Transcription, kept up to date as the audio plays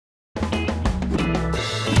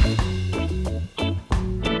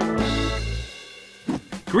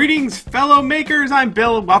Greetings, fellow makers. I'm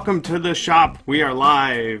Bill. Welcome to the shop. We are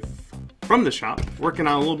live from the shop, working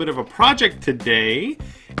on a little bit of a project today,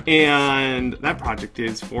 and that project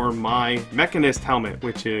is for my Mechanist helmet,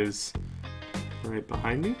 which is right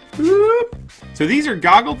behind me. So these are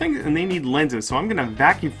goggle things, and they need lenses, so I'm going to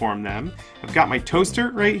vacuum form them. I've got my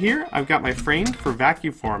toaster right here. I've got my frame for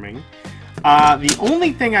vacuum forming. The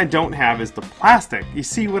only thing I don't have is the plastic. You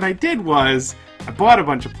see, what I did was I bought a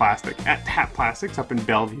bunch of plastic at Tap Plastics up in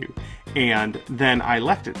Bellevue, and then I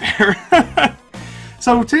left it there.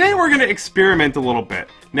 So today we're going to experiment a little bit.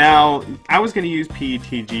 Now, I was going to use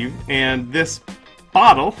PETG, and this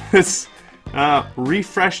bottle, this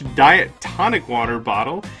Refresh Diet Tonic Water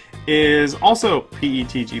bottle, is also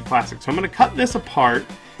PETG plastic. So I'm going to cut this apart,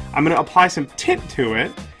 I'm going to apply some tint to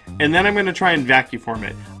it, and then I'm going to try and vacuum form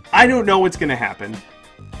it. I don't know what's going to happen,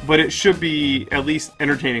 but it should be at least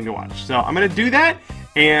entertaining to watch. So I'm going to do that,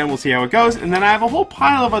 and we'll see how it goes. And then I have a whole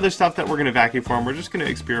pile of other stuff that we're going to vacuum form. We're just going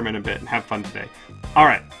to experiment a bit and have fun today.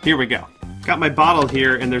 Alright, here we go. Got my bottle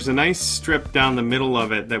here, and there's a nice strip down the middle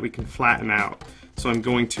of it that we can flatten out. So I'm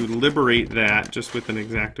going to liberate that just with an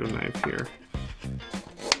X-Acto knife here.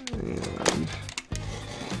 And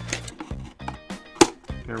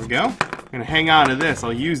there we go. I'm going to hang on to this.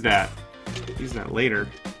 I'll use that later.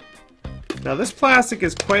 Now this plastic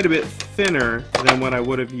is quite a bit thinner than what I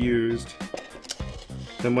would have used,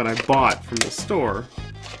 than what I bought from the store.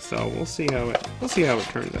 So we'll see how it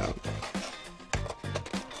turns out.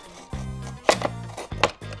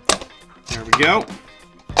 There we go.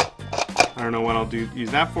 I don't know what I'll use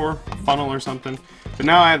that for, a funnel or something. But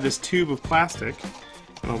now I have this tube of plastic,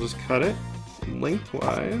 and I'll just cut it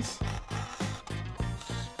lengthwise.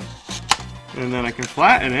 And then I can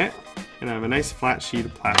flatten it, and I have a nice flat sheet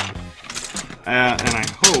of plastic. And I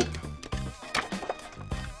hope...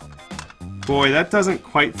 Boy, that doesn't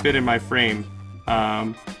quite fit in my frame.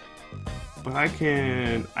 But I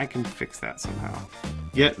can fix that somehow.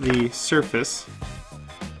 Get the surface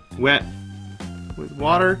wet with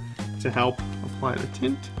water to help apply the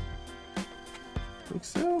tint. Like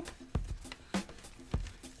so.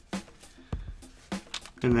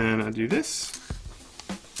 And then I do this.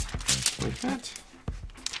 Like that.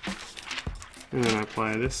 And then I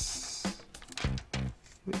apply this.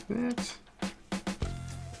 Like that.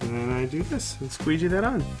 And then I do this and squeegee that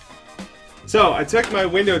on. So I took my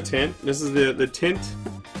window tint. This is the tint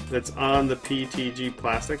that's on the PETG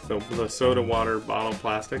plastic, the soda water bottle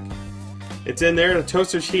plastic. It's in there. The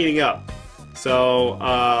toaster's heating up. So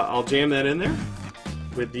I'll jam that in there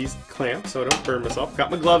with these clamps so I don't burn myself.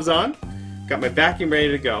 Got my gloves on. Got my vacuum ready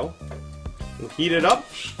to go. We'll heat it up.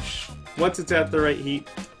 Once it's at the right heat,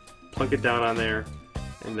 plunk it down on there,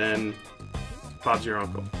 and then Bob's your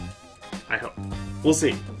uncle. I hope. We'll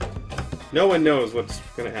see. No one knows what's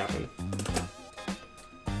going to happen.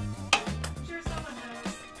 I'm sure someone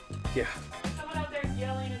knows. Yeah. Someone out there is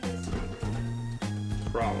yelling at this.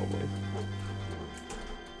 Probably.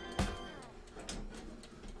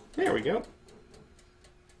 There we go.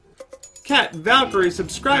 Cat Valkyrie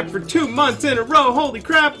subscribed for 2 months in a row. Holy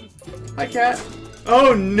crap! Hi, Cat.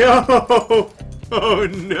 Oh no! Oh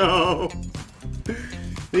no!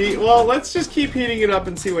 Well, let's just keep heating it up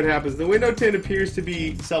and see what happens. The window tint appears to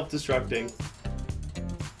be self-destructing.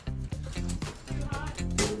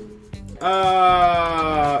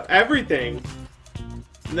 Everything.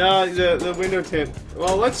 No, the window tint.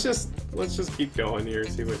 Well, let's just keep going here.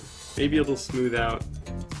 See what. Maybe it'll smooth out.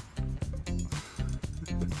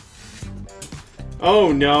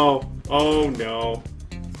 Oh no! Oh no!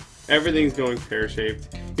 Everything's going pear-shaped.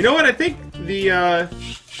 You know what? I think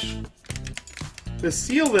the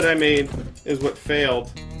seal that I made is what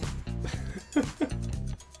failed.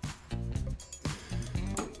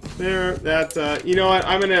 There, that, you know what,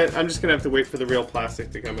 I'm just gonna have to wait for the real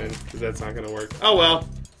plastic to come in, because that's not gonna work. Oh well,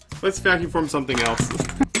 let's vacuum form something else.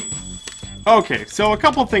 Okay, so a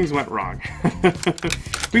couple things went wrong.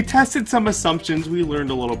 We tested some assumptions, we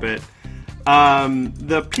learned a little bit.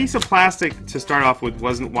 The piece of plastic to start off with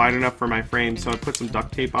wasn't wide enough for my frame, so I put some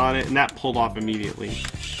duct tape on it, and that pulled off immediately.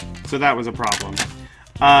 So that was a problem.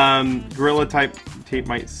 Gorilla type tape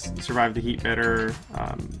might survive the heat better.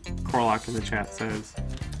 Corlock in the chat says.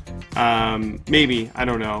 Maybe, I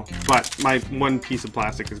don't know. But my one piece of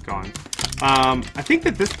plastic is gone. I think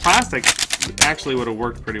that this plastic actually would have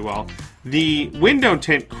worked pretty well. The window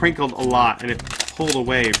tint crinkled a lot and it pulled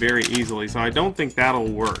away very easily, so I don't think that'll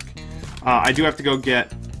work. I do have to go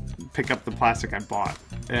pick up the plastic I bought,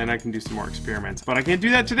 and I can do some more experiments. But I can't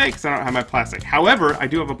do that today because I don't have my plastic. However, I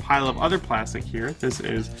do have a pile of other plastic here. This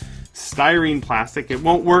is styrene plastic. It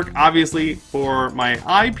won't work, obviously, for my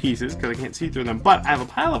eyepieces because I can't see through them, but I have a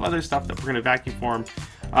pile of other stuff that we're going to vacuum form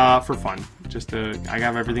for fun. I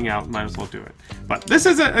got everything out, might as well do it. But this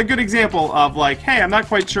is a good example of like, hey, I'm not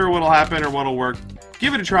quite sure what'll happen or what'll work.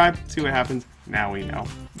 Give it a try, see what happens. Now we know.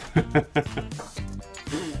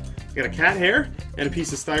 Got a cat hair and a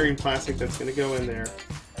piece of styrene plastic that's gonna go in there.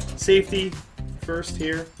 Safety first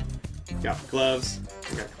here. Got gloves.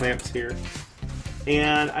 I got clamps here.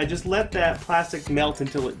 And I just let that plastic melt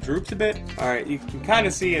until it droops a bit. Alright, you can kind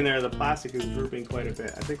of see in there the plastic is drooping quite a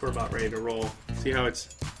bit. I think we're about ready to roll. See how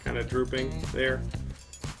it's kind of drooping there?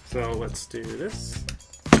 So let's do this.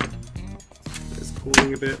 It's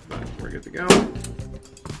cooling a bit, but we're good to go.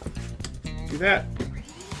 Do that.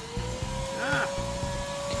 Ah.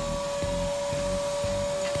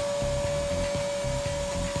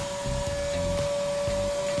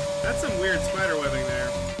 That's some weird spider webbing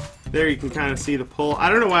there. There you can kind of see the pull. I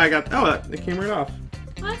don't know why I got... Oh, it came right off.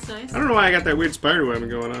 Oh, that's nice. I don't know why I got that weird spider webbing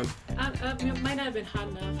going on. It might not have been hot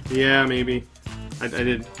enough. Yeah, maybe. I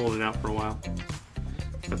did hold it out for a while.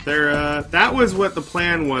 But there, that was what the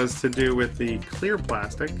plan was to do with the clear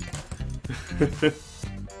plastic.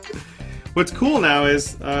 What's cool now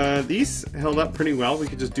is these held up pretty well. We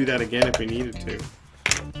could just do that again if we needed to.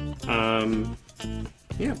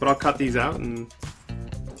 Yeah, but I'll cut these out and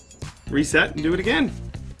reset and do it again.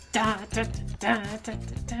 Da, da, da, da,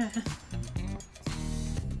 da, da.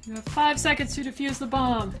 You have 5 seconds to defuse the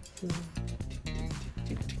bomb.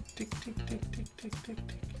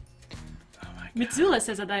 Mitsula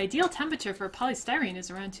says that the ideal temperature for polystyrene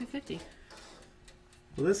is around 250.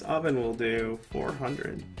 Well, this oven will do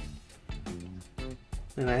 400.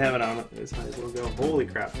 And I have it on as high as it'll go. Holy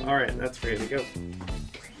crap. Alright, that's ready to go. That's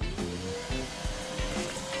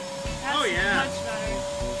oh yeah! Much better.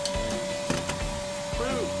 Woo.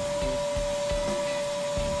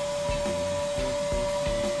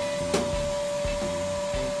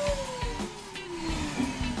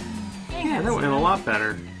 Yeah, that went a lot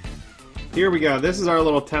better. Here we go. This is our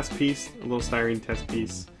little test piece, a little styrene test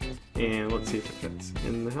piece. And let's see if it fits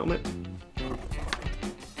in the helmet.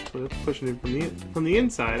 So it's pushing it from the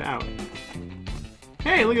inside out.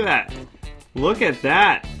 Hey, look at that. Look at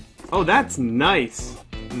that. Oh, that's nice.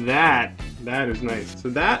 That is nice. So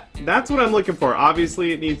that's what I'm looking for.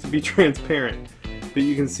 Obviously, it needs to be transparent. But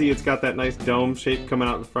you can see it's got that nice dome shape coming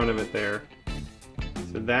out in front of it there.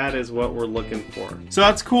 So that is what we're looking for. So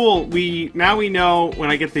that's cool. Now we know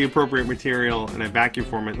when I get the appropriate material and I vacuum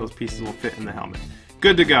form it, those pieces will fit in the helmet.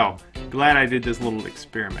 Good to go. Glad I did this little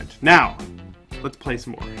experiment. Now, let's play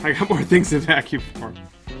some more. I got more things to vacuum form.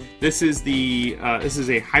 This is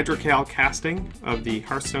a hydrocal casting of the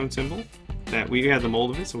Hearthstone symbol. That we had the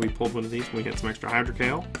mold of it, so we pulled one of these and we got some extra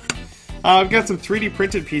hydrocal. I've got some 3D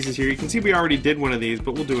printed pieces here. You can see we already did one of these,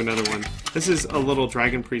 but we'll do another one. This is a little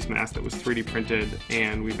Dragon Priest mask that was 3D printed,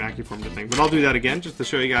 and we vacuum formed the thing. But I'll do that again, just to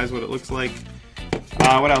show you guys what it looks like.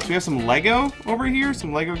 What else? We have some Lego over here,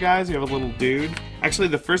 some Lego guys. We have a little dude. Actually,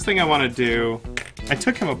 the first thing I want to do, I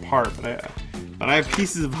took him apart, but I have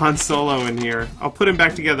pieces of Han Solo in here. I'll put him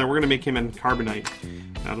back together. We're going to make him in carbonite.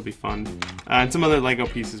 That'll be fun. And some other Lego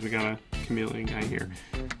pieces. We got a chameleon guy here.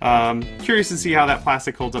 Curious to see how that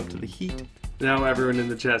plastic holds up to the heat. Now everyone in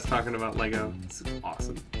the chat's talking about Lego. It's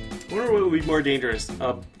awesome. I wonder what would be more dangerous.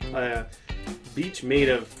 A beach made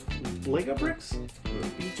of Lego bricks? Or a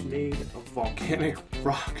beach made of volcanic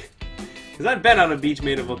rock? Because I've been on a beach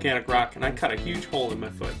made of volcanic rock and I cut a huge hole in my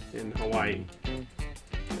foot in Hawaii.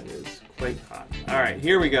 That is quite hot. Alright,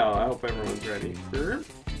 here we go. I hope everyone's ready.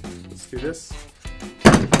 Let's do this.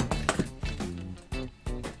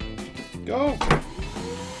 Go!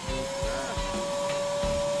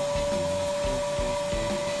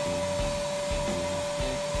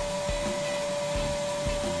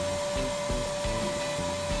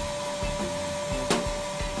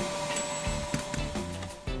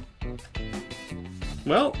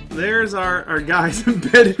 Well, there's our guys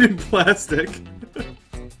embedded in plastic.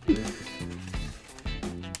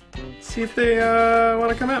 See if they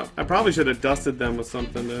want to come out. I probably should have dusted them with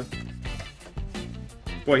something to...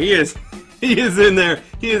 Boy, he is in there.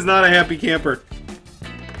 He is not a happy camper.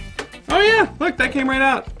 Oh yeah, look, that came right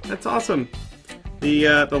out. That's awesome.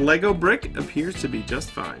 The Lego brick appears to be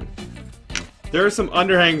just fine. There are some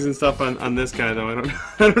underhangs and stuff on this guy though. I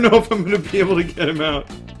don't know if I'm gonna be able to get him out.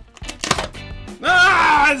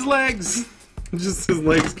 Ah, his legs! Just his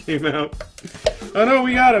legs came out. Oh no,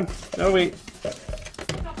 we got him. Oh wait.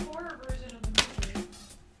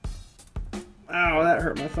 Ow, that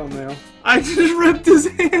hurt my thumbnail. I just ripped his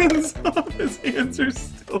hands off. His hands are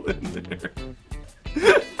still in there.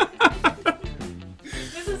 This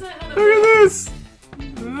isn't how Look at this!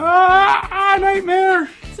 Ah, nightmare!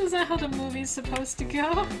 This isn't how the movie's supposed to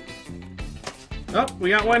go. Oh, we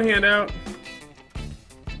got one hand out.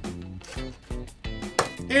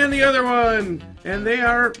 And the other one. And they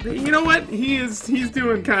are, you know what? He's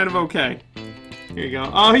doing kind of okay. Here you go.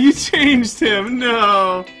 Oh, you changed him.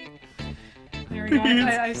 No. There we go.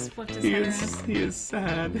 I flipped his head around. He is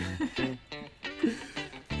sad.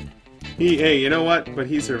 Hey, you know what? But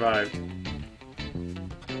he survived.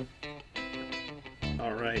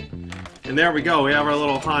 Alright. And there we go. We have our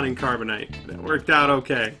little haunting carbonite. That worked out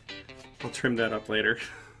okay. I'll trim that up later.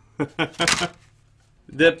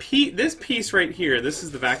 This piece right here, this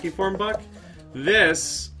is the vacuum form buck.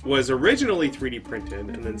 This was originally 3D printed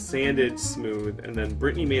and then sanded smooth, and then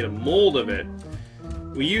Brittany made a mold of it.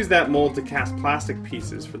 We used that mold to cast plastic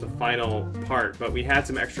pieces for the final part, but we had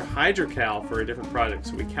some extra hydrocal for a different project,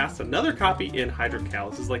 so we cast another copy in hydrocal.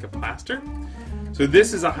 This is like a plaster. So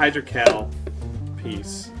this is a hydrocal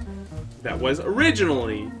piece that was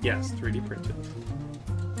originally, yes, 3D printed.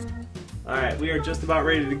 Alright, we are just about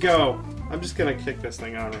ready to go. I'm just going to kick this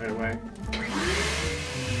thing on right away.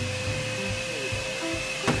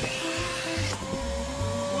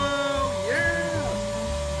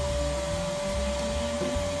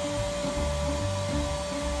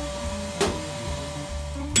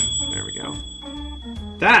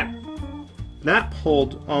 That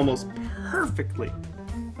pulled almost perfectly.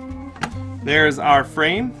 There's our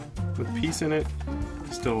frame with a piece in it.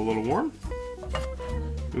 Still a little warm.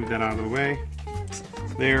 Move that out of the way.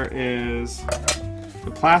 There is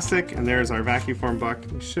the plastic, and there's our vacuum form buck.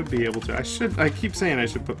 We should be able to. I keep saying I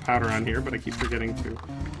should put powder on here, but I keep forgetting to.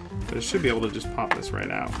 But I should be able to just pop this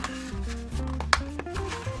right out.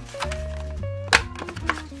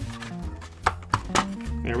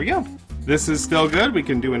 There we go. This is still good. We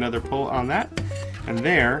can do another pull on that. And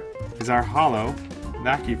there is our hollow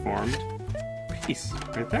vacuum formed piece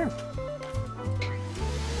right there.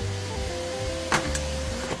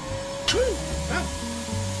 Woo! Oh.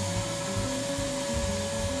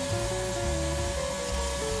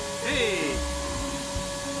 Hey!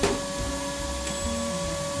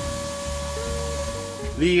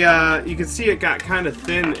 You can see it got kind of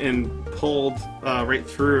thin and pulled right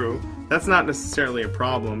through. That's not necessarily a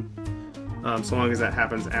problem. So long as that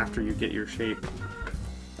happens after you get your shape.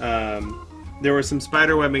 There was some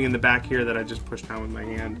spider webbing in the back here that I just pushed down with my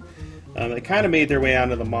hand. They kind of made their way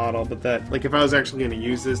onto the model, but that, like, if I was actually going to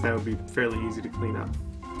use this, that would be fairly easy to clean up.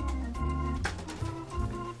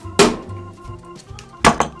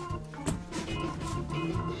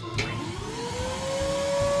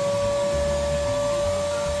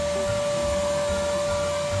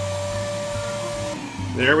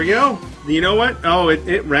 There we go. You know what? Oh,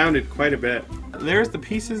 it rounded quite a bit. There's the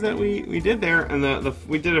pieces that we did there, and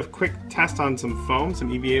we did a quick test on some foam,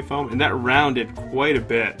 some EVA foam, and that rounded quite a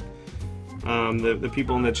bit. The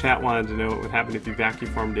people in the chat wanted to know what would happen if you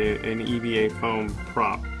vacuum formed an EVA foam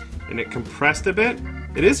prop, and it compressed a bit.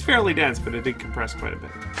 It is fairly dense, but it did compress quite a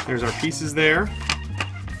bit. There's our pieces there.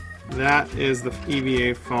 That is the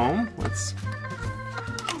EVA foam.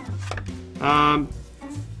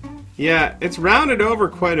 Yeah, it's rounded over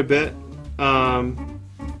quite a bit.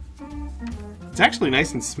 It's actually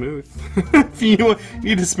nice and smooth. If you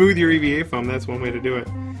need to smooth your EVA foam, that's one way to do it.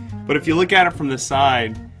 But if you look at it from the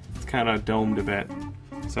side, it's kind of domed a bit.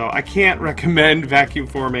 So I can't recommend vacuum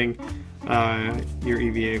forming your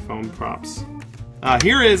EVA foam props.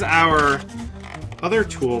 Here is our other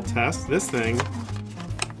tool test. This thing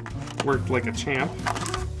worked like a champ,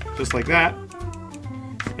 just like that.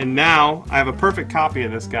 And now I have a perfect copy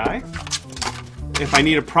of this guy. If I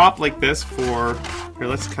need a prop like this for, here,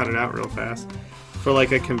 let's cut it out real fast. For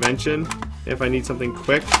like a convention, if I need something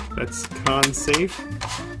quick that's con safe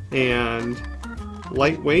and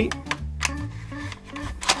lightweight,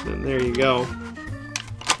 then there you go.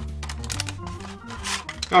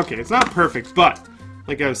 Okay, it's not perfect, but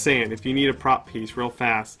like I was saying, if you need a prop piece real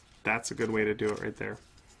fast, that's a good way to do it right there.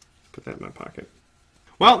 Put that in my pocket.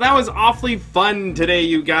 Well, that was awfully fun today,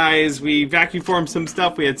 you guys. We vacuum formed some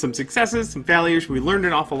stuff. We had some successes, some failures. We learned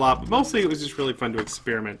an awful lot, but mostly it was just really fun to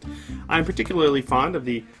experiment. I'm particularly fond of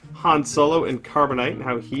the Han Solo in Carbonite and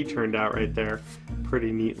how he turned out right there.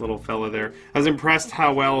 Pretty neat little fella there. I was impressed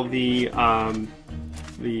how well the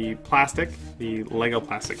plastic, the Lego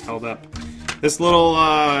plastic, held up. This little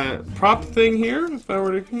prop thing here, if I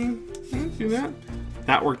were to do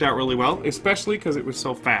that worked out really well, especially because it was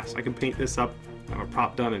so fast. I can paint this up, have a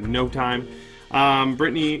prop done in no time.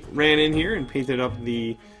 Brittany ran in here and painted up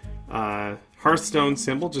the Hearthstone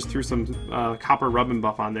symbol, just threw some copper rub and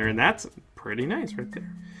buff on there, and that's pretty nice right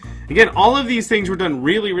there. Again, all of these things were done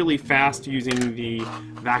really, really fast using the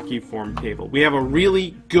vacuum form table. We have a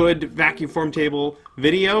really good vacuum form table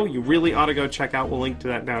video you really ought to go check out. We'll link to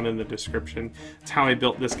that down in the description. It's how I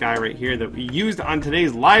built this guy right here that we used on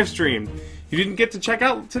today's live stream. you didn't get to check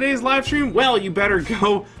out today's live stream, well, you better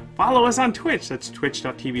go follow us on Twitch. That's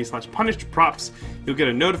twitch.tv/punishedprops. You'll get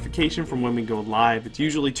a notification from when we go live. It's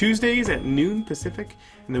usually Tuesdays at noon Pacific,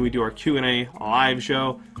 and then we do our Q&A live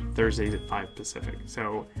show Thursdays at 5 Pacific.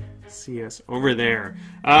 So see us over there.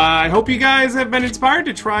 I hope you guys have been inspired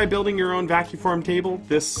to try building your own vacuform table.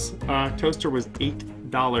 This toaster was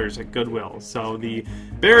 $8 at Goodwill, so the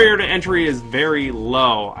barrier to entry is very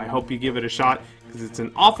low. I hope you give it a shot because it's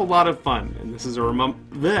an awful lot of fun, and this is a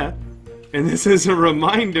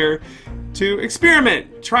reminder to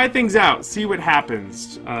experiment, try things out, see what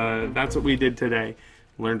happens. That's what we did today.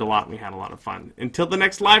 Learned a lot, and we had a lot of fun. Until the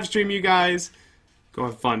next live stream, you guys, go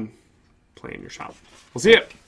have fun playing your shop. We'll see you.